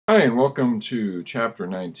Hi, and welcome to Chapter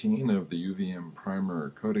 19 of the UVM Primer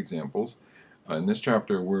Code Examples. In this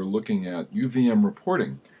chapter, we're looking at UVM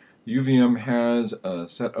reporting. UVM has a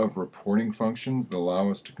set of reporting functions that allow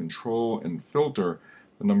us to control and filter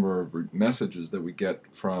the number of messages that we get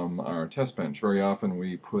from our test bench. Very often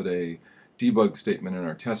we put a debug statement in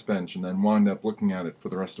our test bench and then wind up looking at it for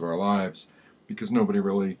the rest of our lives because nobody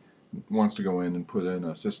really wants to go in and put in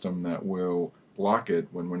a system that will block it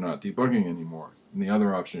when we're not debugging anymore. And the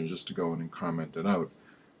other option is just to go in and comment it out.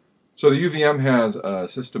 So the UVM has a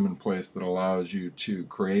system in place that allows you to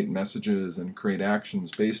create messages and create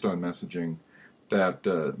actions based on messaging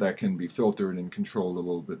that can be filtered and controlled a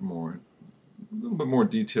little bit more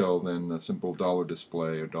detail than a simple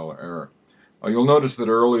 $display or $error. You'll notice that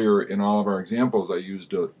earlier in all of our examples I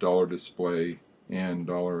used a $display and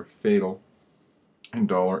 $fatal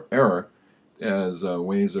and $error as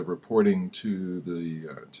ways of reporting to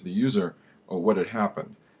the user what had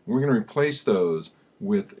happened. And we're going to replace those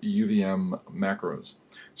with UVM macros.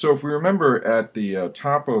 So if we remember at the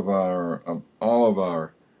top of all of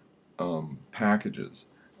our packages,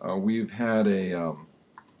 we've had a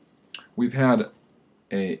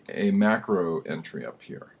macro entry up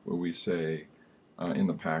here where we say in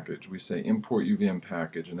the package we say import UVM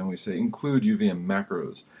package, and then we say include UVM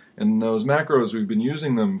macros. And those macros, we've been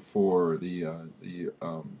using them for the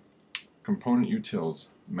component utils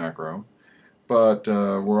macro, but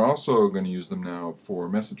we're also going to use them now for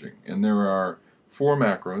messaging. And there are 4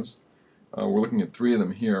 macros. We're looking at 3 of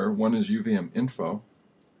them here. One is UVM info,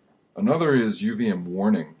 another is UVM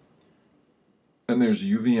warning, and there's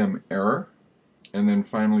UVM error, and then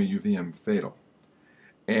finally UVM fatal.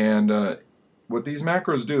 And what these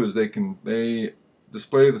macros do is they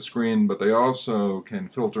display the screen, but they also can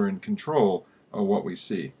filter and control what we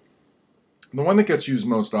see. The one that gets used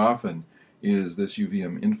most often is this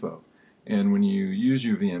UVM info. And when you use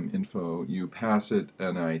UVM info, you pass it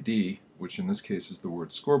an ID, which in this case is the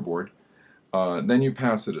word scoreboard. Then you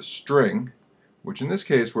pass it a string, which in this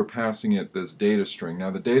case we're passing it this data string.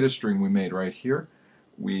 Now the data string we made right here,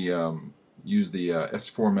 we use the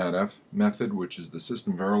sformatf method, which is the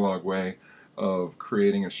system Verilog way of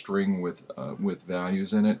creating a string with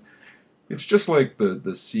values in it. It's just like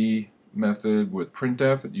the C method with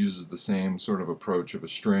printf. It uses the same sort of approach of a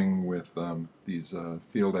string with these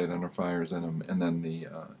field identifiers in them and then the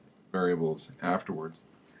variables afterwards.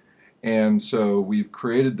 And so we've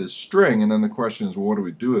created this string, and then the question is, well, what do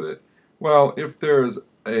we do with it? Well, if there's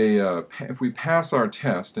if we pass our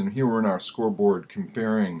test, and here we're in our scoreboard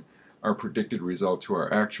comparing our predicted result to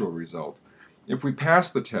our actual result. If we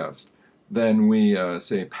pass the test, then we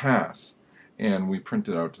say pass, and we print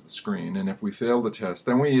it out to the screen. And if we fail the test,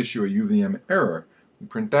 then we issue a UVM error. We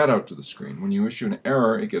print that out to the screen. When you issue an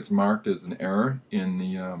error, it gets marked as an error in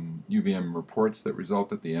the UVM reports that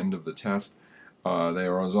result at the end of the test.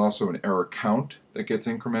 There is also an error count that gets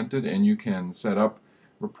incremented, and you can set up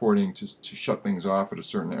reporting to shut things off at a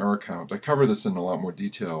certain error count. I cover this in a lot more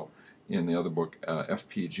detail in the other book,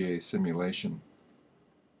 FPGA Simulation.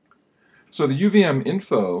 So the UVM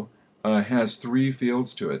info has 3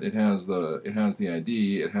 fields to it. It has the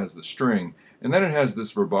ID, it has the string, and then it has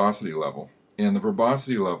this verbosity level. And the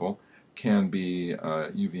verbosity level can be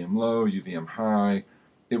UVM low, UVM high.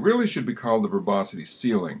 It really should be called the verbosity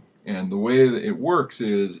ceiling. And the way that it works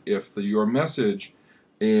is if your message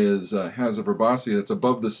has a verbosity that's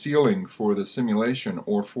above the ceiling for the simulation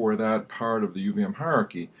or for that part of the UVM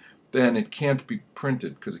hierarchy, then it can't be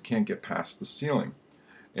printed because it can't get past the ceiling.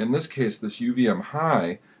 In this case, this UVM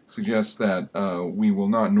high suggests that we will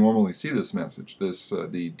not normally see this message.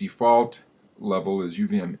 The default level is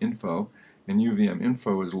UVM info, and UVM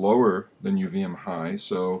info is lower than UVM high,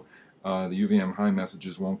 so the UVM high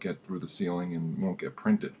messages won't get through the ceiling and won't get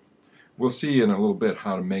printed. We'll see in a little bit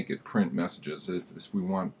how to make it print messages if we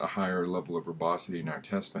want a higher level of verbosity in our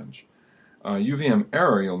test bench. UVM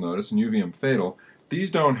error, you'll notice, and UVM fatal,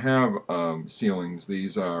 these don't have ceilings.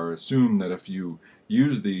 These are assumed that if you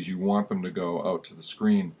use these, you want them to go out to the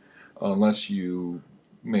screen unless you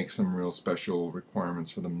make some real special requirements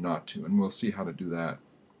for them not to, and we'll see how to do that.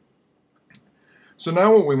 So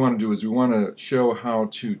now what we want to do is we want to show how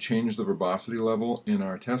to change the verbosity level in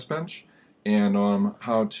our test bench and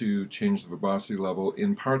how to change the verbosity level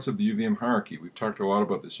in parts of the UVM hierarchy. We've talked a lot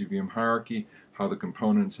about this UVM hierarchy, how the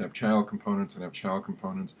components have child components and have child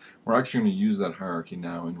components. We're actually going to use that hierarchy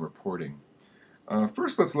now in reporting.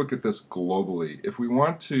 First, let's look at this globally. If we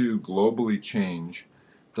want to globally change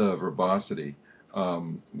the verbosity,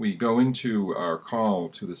 we go into our call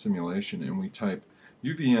to the simulation and we type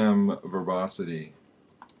UVM verbosity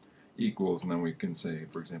equals, and then we can say,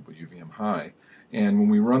 for example, UVM high. And when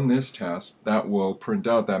we run this test, that will print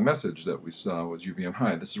out that message that we saw was UVM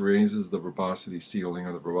high. This raises the verbosity ceiling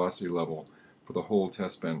or the verbosity level for the whole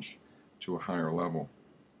test bench to a higher level.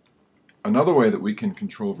 Another way that we can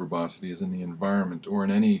control verbosity is in the environment or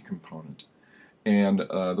in any component. And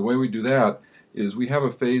the way we do that is we have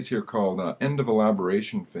a phase here called end of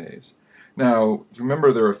elaboration phase. Now,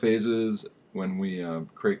 remember there are phases when we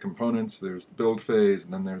create components. There's the build phase,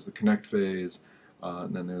 and then there's the connect phase,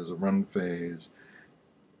 and then there's a run phase.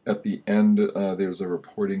 At the end, there's a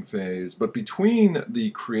reporting phase. But between the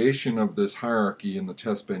creation of this hierarchy in the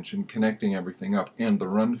test bench and connecting everything up and the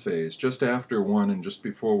run phase, just after one and just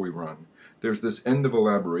before we run, there's this end of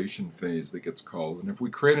elaboration phase that gets called. And if we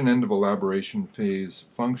create an end of elaboration phase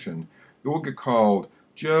function, it will get called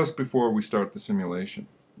just before we start the simulation.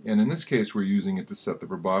 And in this case, we're using it to set the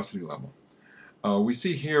verbosity level. We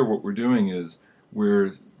see here what we're doing is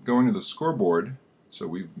we're going to the scoreboard. So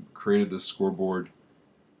we've created this scoreboard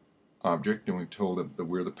object, and we've told it that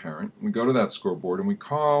we're the parent. We go to that scoreboard and we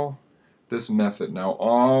call this method. Now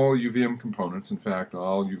all UVM components, in fact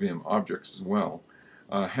all UVM objects as well,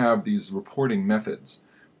 have these reporting methods.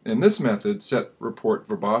 And this method, set report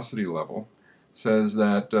verbosity level, says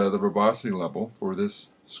that the verbosity level for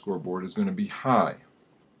this scoreboard is going to be high.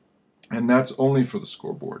 And that's only for the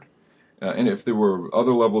scoreboard. And if there were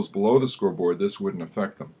other levels below the scoreboard, this wouldn't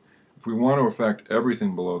affect them. If we want to affect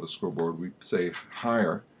everything below the scoreboard, we say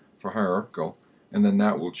higher for hierarchical, and then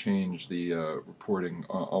that will change the reporting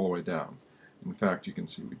all the way down. In fact, you can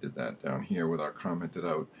see we did that down here with our commented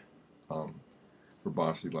out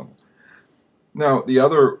verbosity level. Now, the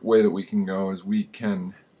other way that we can go is we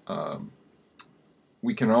can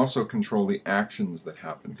also control the actions that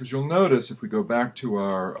happen. Because you'll notice if we go back to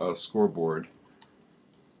our scoreboard,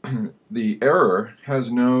 the error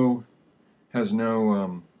has no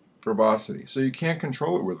verbosity. So you can't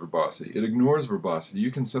control it with verbosity. It ignores verbosity.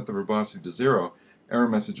 You can set the verbosity to 0. Error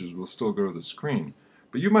messages will still go to the screen.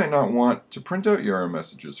 But you might not want to print out your error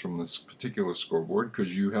messages from this particular scoreboard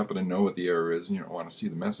because you happen to know what the error is and you don't want to see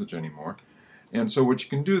the message anymore. And so what you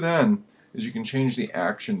can do then is you can change the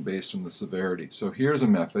action based on the severity. So here's a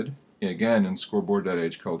method, again in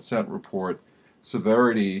scoreboard.h, called set report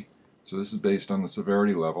severity. So this is based on the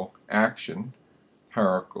severity level, action,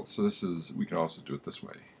 hierarchical. So this is, we can also do it this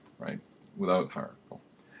way, right, without hierarchical.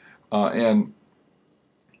 And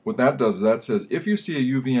what that does is that says if you see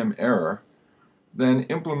a UVM error, then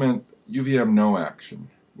implement UVM no action,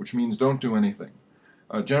 which means don't do anything.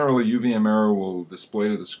 Generally, UVM error will display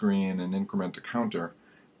to the screen and increment a counter,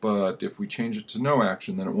 but if we change it to no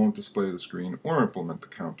action, then it won't display to the screen or implement the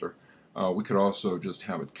counter. We could also just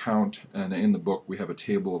have it count, and in the book we have a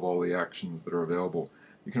table of all the actions that are available.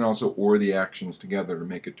 You can also OR the actions together to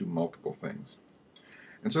make it do multiple things.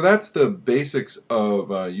 And so that's the basics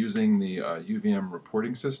of using the UVM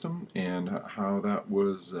reporting system and how that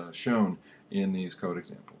was shown in these code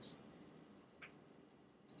examples.